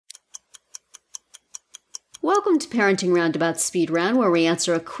Welcome to Parenting Roundabout Speed Round, where we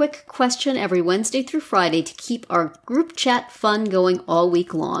answer a quick question every Wednesday through Friday to keep our group chat fun going all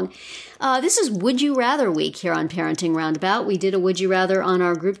week long. This is Would You Rather week here on Parenting Roundabout. We did a Would You Rather on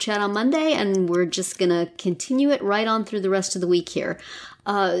our group chat on Monday, and we're just going to continue it right on through the rest of the week here.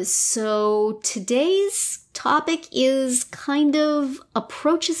 So today's topic is kind of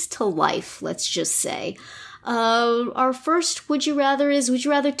approaches to life, let's just say. Our first would you rather is, would you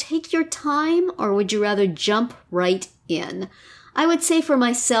rather take your time or would you rather jump right in? I would say for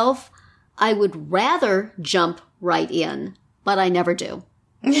myself, I would rather jump right in, but I never do.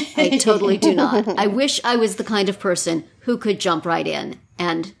 I totally do not. I wish I was the kind of person who could jump right in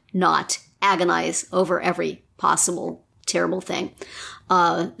and not agonize over every possible terrible thing.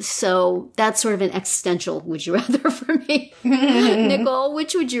 So that's sort of an existential would you rather for me. Nicole,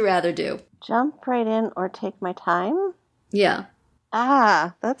 which would you rather do? Jump right in or take my time? Yeah.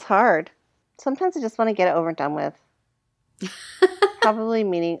 That's hard. Sometimes I just want to get it over and done with. Probably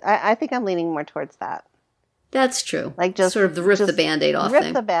meaning, I think I'm leaning more towards that. That's true. Like just sort of the rip the Band-Aid off thing.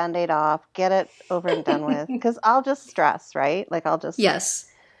 Rip the Band-Aid off, get it over and done with. Because I'll just stress, right? Like I'll just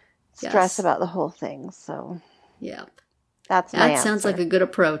stress about the whole thing. So yeah. That's my answer. That sounds like a good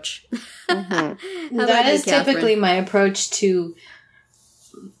approach. Mm-hmm. That is typically my approach to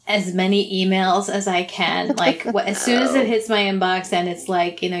as many emails as I can. Like as soon as it hits my inbox and it's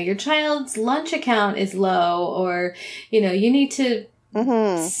like, your child's lunch account is low or, you need to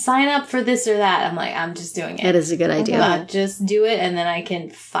sign up for this or that. I'm like, I'm just doing it. That is a good idea. Just do it. And then I can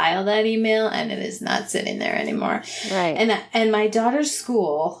file that email and it is not sitting there anymore. Right. And my daughter's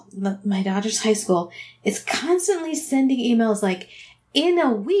school, my daughter's high school is constantly sending emails like, in a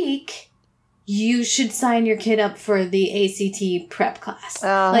week, you should sign your kid up for the ACT prep class.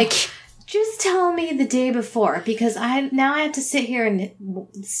 Like, just tell me the day before, because I have to sit here and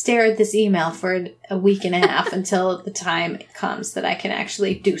stare at this email for a week and a half until the time comes that I can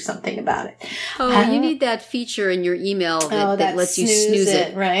actually do something about it. You need that feature in your email that lets you snooze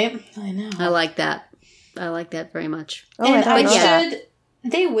it. Right? I know. I like that. I like that very much.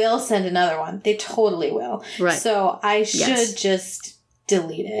 They will send another one. They totally will. Right. So I should just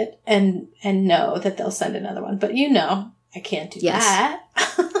delete it and know that they'll send another one. But I can't do that.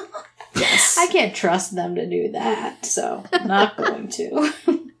 Yes. I can't trust them to do that, so I'm not going to.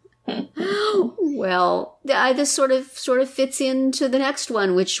 Well, this sort of fits into the next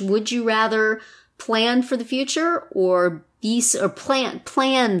one, which would you rather plan for the future or plan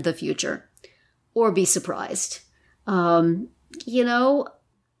the future or be surprised? For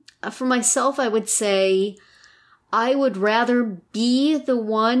myself, I would say I would rather be the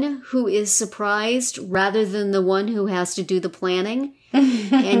one who is surprised rather than the one who has to do the planning.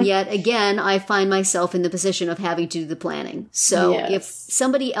 And yet, again, I find myself in the position of having to do the planning. So if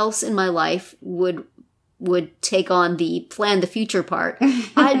somebody else in my life would take on the plan the future part,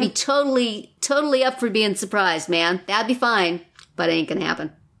 I'd be totally up for being surprised, man. That'd be fine, but it ain't gonna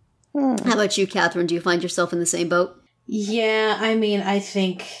happen. How about you, Catherine? Do you find yourself in the same boat? Yeah, I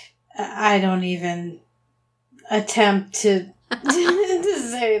think I don't even attempt to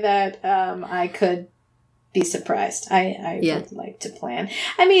say that I could be surprised. I would like to plan.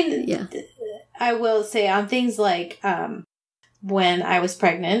 I will say on things like when I was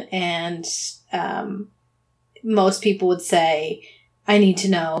pregnant and most people would say, I need to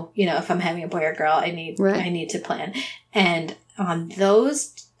know, if I'm having a boy or girl, I need to plan. And on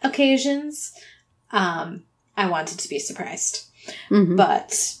those occasions, I wanted to be surprised. Mm-hmm.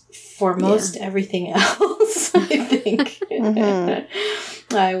 But for most everything else, I think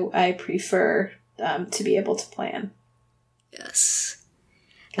I prefer to be able to plan. Yes.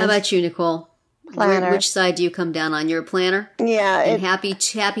 How about you, Nicole? Planner. Which side do you come down on? You're a planner? Yeah. And happy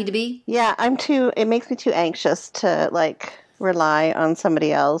to be? Yeah, it makes me too anxious to rely on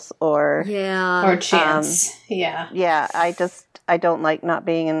somebody else or chance. Yeah, I don't like not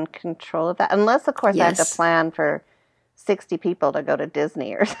being in control of that. Unless, of course, I have to plan for 60 people to go to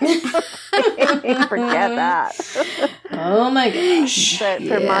Disney or something. Forget that. Oh my gosh. But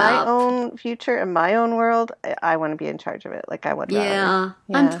for my own future and my own world, I want to be in charge of it. I would rather. Yeah.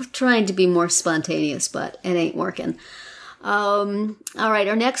 I'm trying to be more spontaneous, but it ain't working. All right.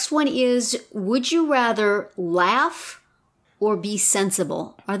 Our next one is, would you rather laugh or be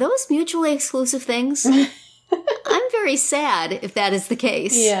sensible? Are those mutually exclusive things? I'm very sad if that is the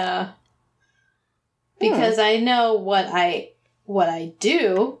case. Yeah. Because I know what I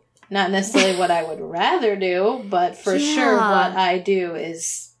do, not necessarily what I would rather do, but for sure what I do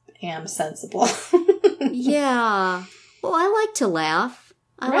am sensible. Yeah. Well, I like to laugh.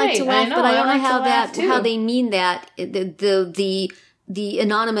 I like to Right, laugh, I know. but I don't I know like to laugh, too. how they mean that. The the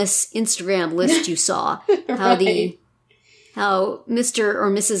anonymous Instagram list you saw, how Right. how Mr. or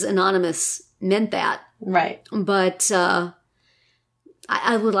Mrs. Anonymous meant that. Right. But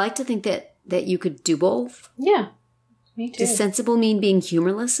I would like to think that you could do both. Yeah. Me too. Does sensible mean being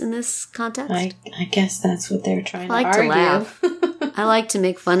humorless in this context? I guess that's what they're trying I like to to argue. laugh. I like to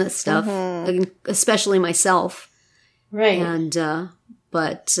make fun of stuff, especially myself. Right. And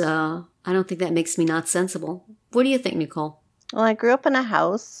but I don't think that makes me not sensible. What do you think, Nicole? Well, I grew up in a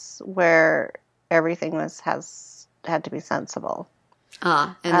house where everything had to be sensible.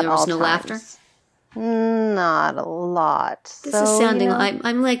 And at there was all no laughter? times. Not a lot. This is sounding like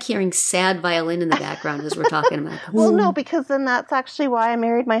I'm like hearing sad violin in the background as we're talking about this. Well, no, because then that's actually why I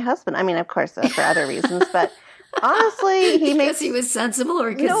married my husband. I mean, of course, for other reasons, but honestly, because he was sensible,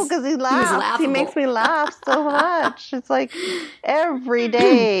 or because he laughs. He makes me laugh so much. It's like every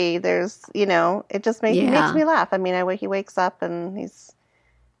day there's, it just makes me laugh. I mean, he wakes up and he's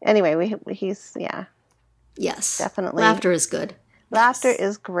Yes, definitely. Laughter is good. Laughter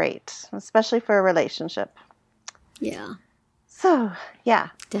is great, especially for a relationship. Yeah. So, yeah.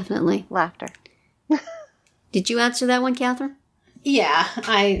 Definitely. Laughter. Did you answer that one, Catherine? Yeah,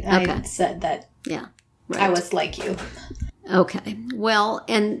 I said that. Yeah. Right. I was like you. Okay. Well,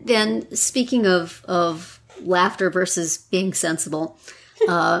 and then speaking of laughter versus being sensible,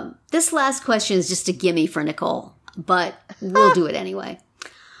 this last question is just a gimme for Nicole, but we'll do it anyway.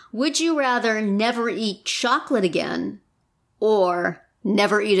 Would you rather never eat chocolate again or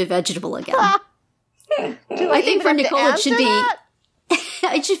never eat a vegetable again? I think for Nicole it should be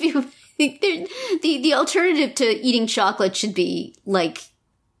it should be the alternative to eating chocolate should be like,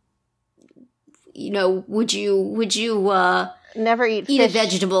 would you never eat a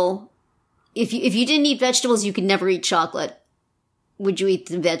vegetable? If you didn't eat vegetables, you could never eat chocolate. Would you eat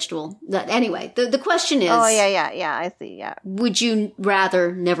the vegetable? Anyway, the question is... Oh, yeah, I see, yeah. Would you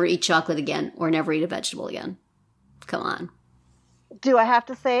rather never eat chocolate again or never eat a vegetable again? Come on. Do I have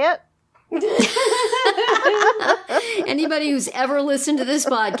to say it? Anybody who's ever listened to this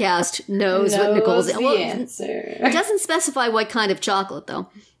podcast knows what Nicole's... the answer. It doesn't specify what kind of chocolate, though.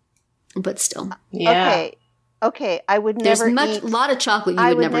 But still. Yeah. Okay, I would never eat... There's a lot of chocolate you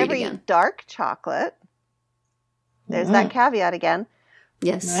would never eat again. Eat dark chocolate. There's that caveat again.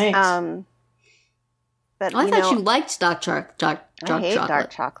 Yes. Right. But I thought you liked dark chocolate. I hate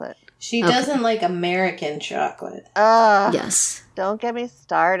dark chocolate. She doesn't like American chocolate. Yes. Don't get me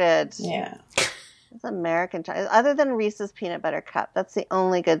started. Yeah. It's American chocolate. Other than Reese's Peanut Butter Cup, that's the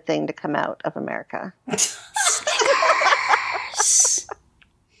only good thing to come out of America.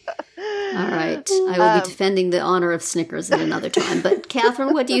 All right. I will be defending the honor of Snickers at another time. But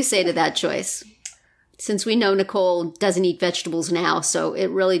Catherine, what do you say to that choice? Since we know Nicole doesn't eat vegetables now, so it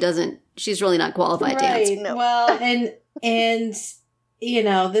really doesn't, she's really not qualified to answer. No. Well, and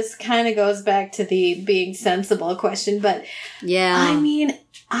this kind of goes back to the being sensible question, but yeah. I mean,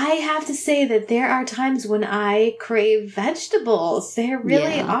 I have to say that there are times when I crave vegetables. There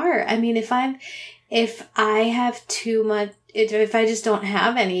really are. I mean, if I have too much, if I just don't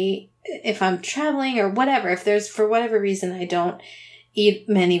have any, if I'm traveling or whatever, if there's, for whatever reason, I don't eat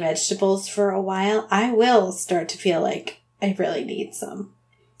many vegetables for a while, I will start to feel like I really need some.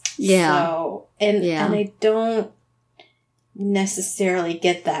 Yeah. So, and I don't necessarily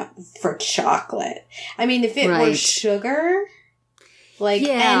get that for chocolate. I mean, if it were sugar, like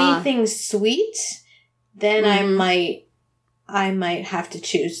anything sweet, then I might have to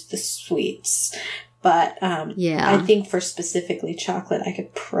choose the sweets. But I think for specifically chocolate, I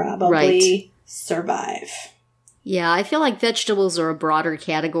could probably survive. Yeah, I feel like vegetables are a broader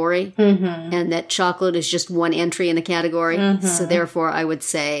category, and that chocolate is just one entry in the category. So therefore, I would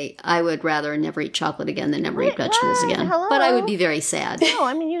say I would rather never eat chocolate again than never eat vegetables again. Hello? But I would be very sad. No,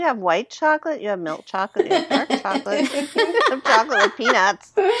 I mean, you have white chocolate, you have milk chocolate, you have dark chocolate, you have chocolate with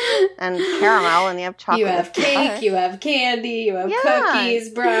peanuts and caramel, and you have chocolate. You have with cake, butter. you have candy, you have cookies,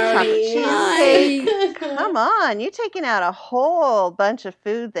 brownies. Chocolate Come on, you're taking out a whole bunch of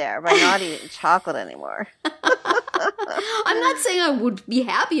food there by not eating chocolate anymore. I'm not saying I would be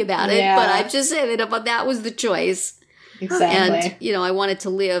happy about it, but I'm just saying that that was the choice. Exactly. And, I wanted to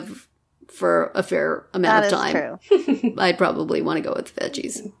live for a fair amount of time. That is true. I'd probably want to go with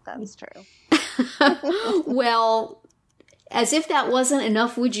veggies. That's true. Well, as if that wasn't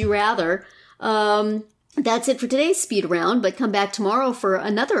enough, would you rather? That's it for today's Speed Round, but come back tomorrow for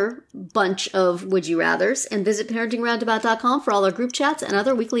another bunch of Would You Rathers, and visit parentingroundabout.com for all our group chats and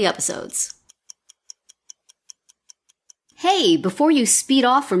other weekly episodes. Hey, before you speed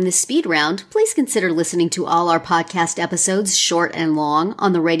off from this speed round, please consider listening to all our podcast episodes, short and long,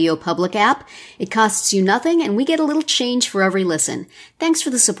 on the Radio Public app. It costs you nothing, and we get a little change for every listen. Thanks for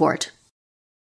the support.